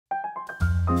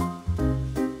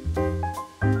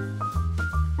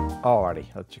Alrighty,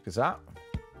 let's check this out.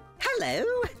 Hello.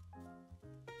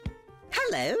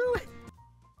 Hello.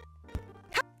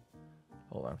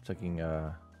 Hold on, I'm checking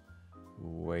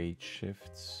weight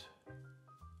shifts.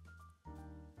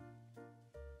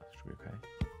 That should be okay.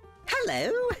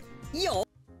 Hello. You're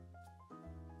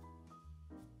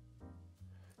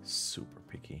Super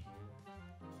picky.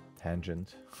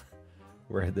 Tangent.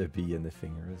 Where the B and the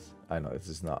finger is. I know this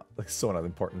is not like so not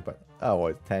important, but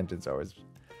well, tangents are always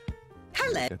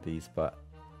hello. look at these, but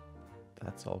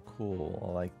that's all cool.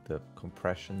 I like the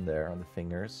compression there on the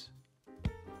fingers.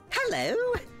 Hello.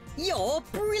 You're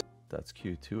brilliant. That's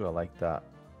cute too. I like that.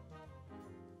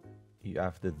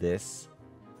 After this,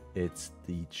 it's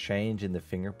the change in the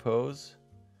finger pose.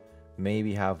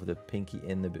 Maybe have the pinky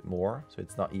in a bit more, so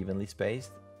it's not evenly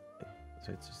spaced.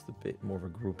 So it's just a bit more of a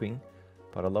grouping.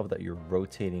 But I love that you're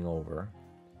rotating over.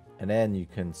 And then you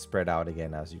can spread out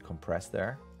again as you compress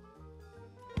there.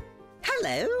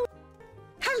 Hello.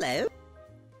 Hello.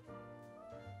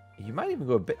 You might even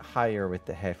go a bit higher with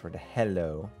the head for the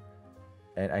hello.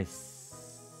 And I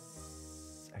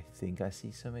think I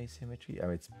see some asymmetry. I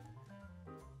mean,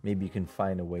 maybe you can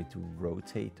find a way to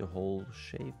rotate the whole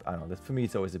shape. I don't know. For me,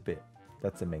 it's always a bit...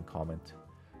 That's the main comment.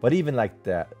 But even like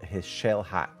his shell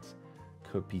hat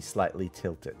could be slightly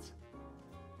tilted.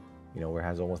 You know, where it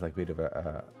has almost like a bit of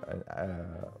a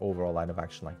overall line of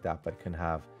action like that, but it can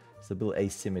have a little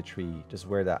asymmetry just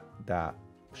where that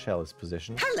shell is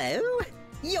positioned. Hello,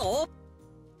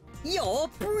 you're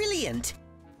brilliant.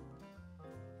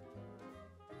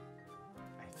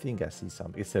 I think I see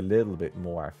something. It's a little bit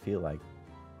more. I feel like,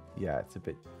 yeah, it's a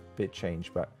bit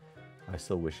changed, but I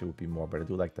still wish it would be more. But I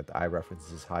do like that the eye reference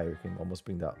is higher. You can almost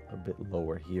bring that a bit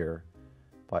lower here,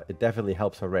 but it definitely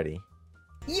helps already.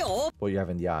 What you have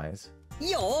in the eyes.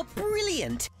 You're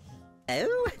brilliant.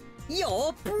 Oh,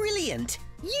 you're brilliant.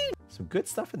 You. Some good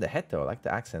stuff in the head though. I like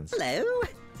the accents. Hello.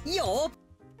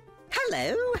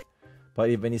 Hello.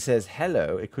 But when he says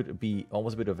hello, it could be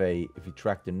almost a bit of a, if you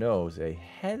track the nose, a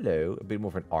hello, a bit more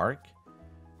of an arc.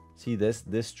 See this?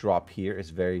 This drop here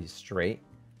is very straight.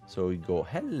 So you go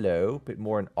hello, a bit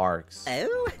more in arcs.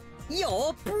 Oh,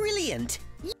 you're brilliant.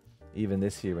 Even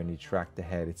this here, when you track the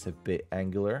head, it's a bit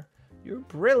angular. You're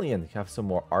brilliant. You have some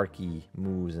more archy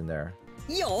moves in there.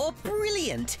 You're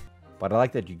brilliant. But I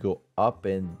like that you go up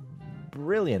and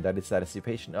brilliant. That it's that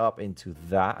anticipation up into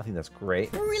that. I think that's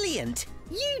great. Brilliant.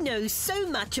 You know so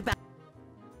much about...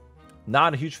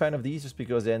 Not a huge fan of these just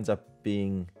because it ends up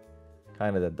being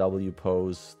kind of the W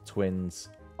pose, twins,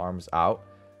 arms out.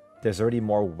 There's already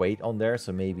more weight on there,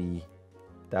 so maybe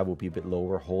that will be a bit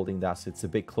lower holding that. So it's a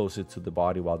bit closer to the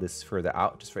body while this is further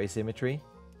out just for asymmetry.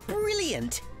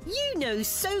 Brilliant. You know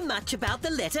so much about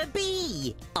the letter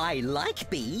B. I like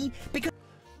B because...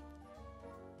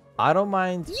 I don't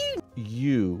mind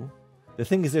you. The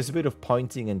thing is, there's a bit of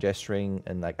pointing and gesturing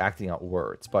and like acting out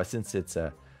words. But since it's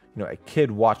a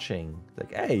kid watching,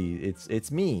 like, hey,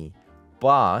 it's me.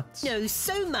 But know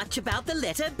so much about the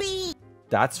letter B.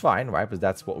 That's fine, right? Because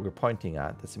that's what we're pointing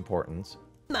at. That's important.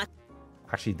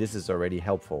 Actually, this is already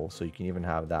helpful, so you can even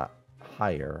have that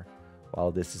higher,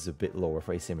 while this is a bit lower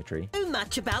for asymmetry. So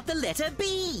much about the letter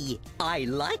B. I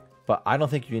like. But I don't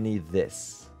think you need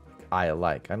this. I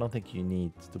like. I don't think you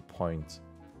need to point.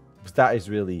 Because that is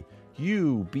really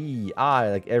you, B, I.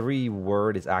 Like every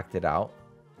word is acted out.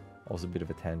 Also a bit of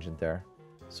a tangent there.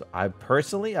 So I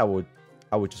personally, I would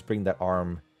just bring that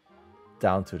arm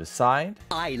down to the side.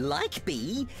 I like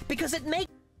B because it makes...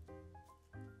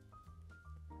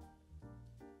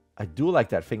 I do like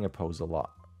that finger pose a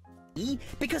lot.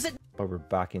 Because it... But we're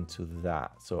back into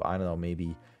that. So I don't know,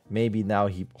 maybe now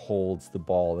he holds the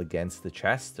ball against the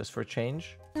chest just for a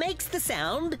change. Makes the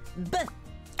sound B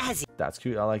as in... That's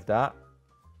cute. I like that.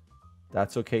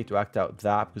 That's okay to act out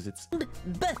that because it's... B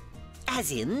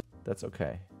as in... That's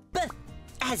okay. B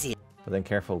as in... But then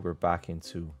careful, we're back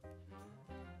into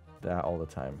that all the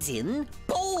time. As in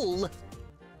ball.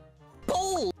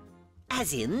 Ball.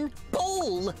 As in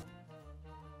ball.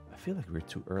 I feel like we're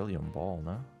too early on ball,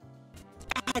 no?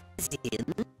 As in...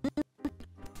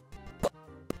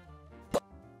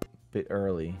 Bit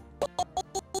early.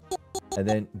 And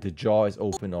then the jaw is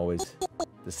open always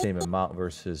the same amount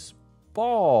versus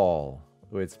ball.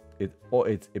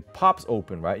 It pops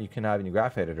open, right? You can have in your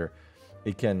graph editor,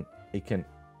 it can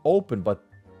open, but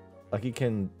like it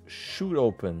can shoot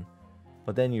open,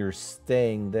 but then you're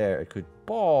staying there. It could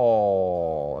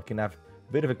ball. It can have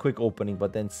a bit of a quick opening,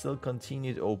 but then still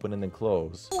continue to open and then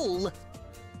close. Ball.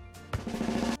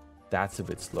 That's a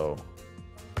bit slow.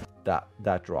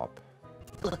 That drop.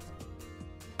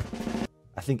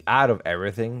 I think out of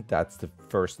everything, that's the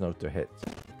first note to hit.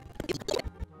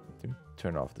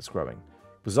 Turn off the scrubbing.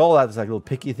 Because all that is like little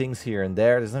picky things here and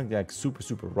there. There's nothing like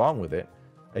super wrong with it.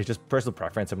 It's just personal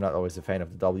preference. I'm not always a fan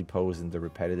of the W pose and the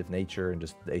repetitive nature and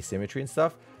just the asymmetry and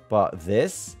stuff. But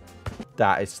this,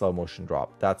 that is slow motion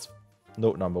drop. That's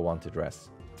note number 1 to dress.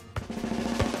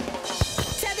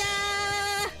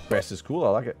 Ta-da! Dress is cool. I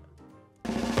like it.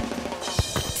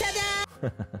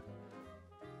 Ta-da!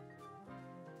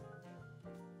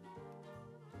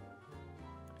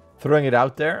 Throwing it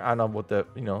out there, I know what the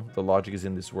the logic is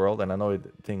in this world, and I know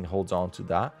the thing holds on to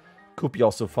that. Could be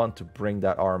also fun to bring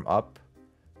that arm up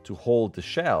to hold the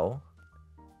shell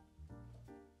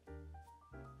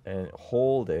and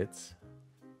hold it,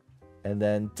 and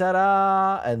then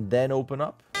ta-da, and then open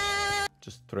up.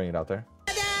 Just throwing it out there.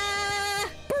 Ta-da!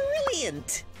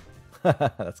 Brilliant!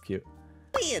 That's cute.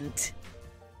 Brilliant!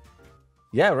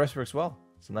 Yeah, rest works well.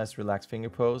 It's a nice relaxed finger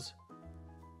pose.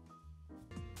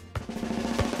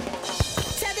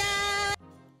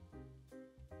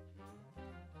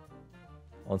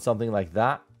 On something like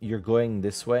that, you're going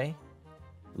this way.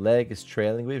 Leg is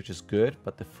trailing with, which is good,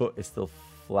 but the foot is still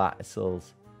flat. It's still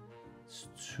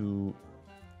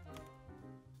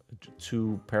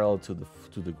too parallel to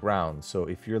the ground. So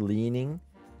if you're leaning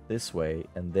this way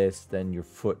and this, then your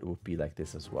foot would be like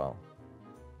this as well,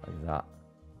 like that.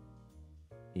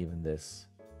 Even this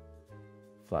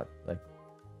flat, like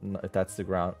if that's the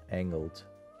ground, angled,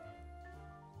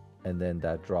 and then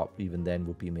that drop even then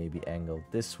would be maybe angled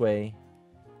this way.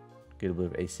 Get a bit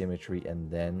of asymmetry, and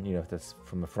then if that's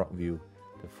from the front view,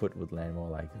 the foot would land more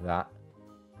like that,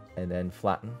 and then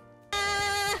flatten.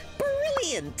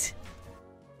 Brilliant!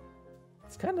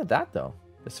 It's kind of that though.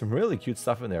 There's some really cute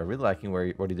stuff in there. Really liking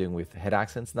what you're doing with head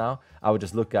accents now. I would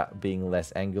just look at being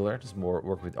less angular, just more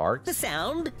work with arcs. The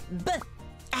sound B,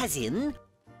 as in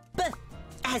B,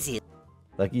 as in.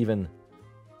 Like even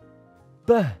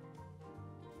B,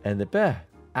 and the B,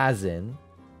 as in,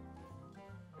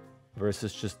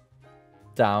 versus just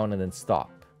down and then stop.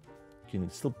 You can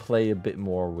still play a bit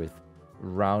more with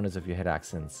roundness of your head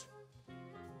accents.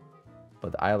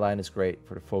 But the eye line is great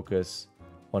for the focus.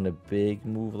 On a big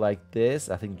move like this,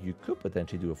 I think you could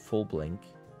potentially do a full blink.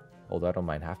 Although I don't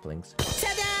mind half blinks.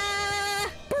 Ta-da!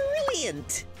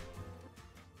 Brilliant!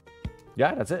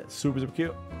 Yeah, that's it. Super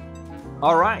cute.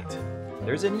 All right.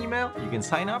 There's an email. You can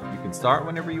sign up. You can start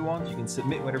whenever you want. You can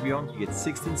submit whenever you want. You get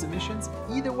 16 submissions.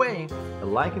 Either way, a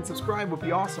like and subscribe would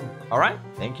be awesome. All right.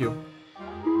 Thank you.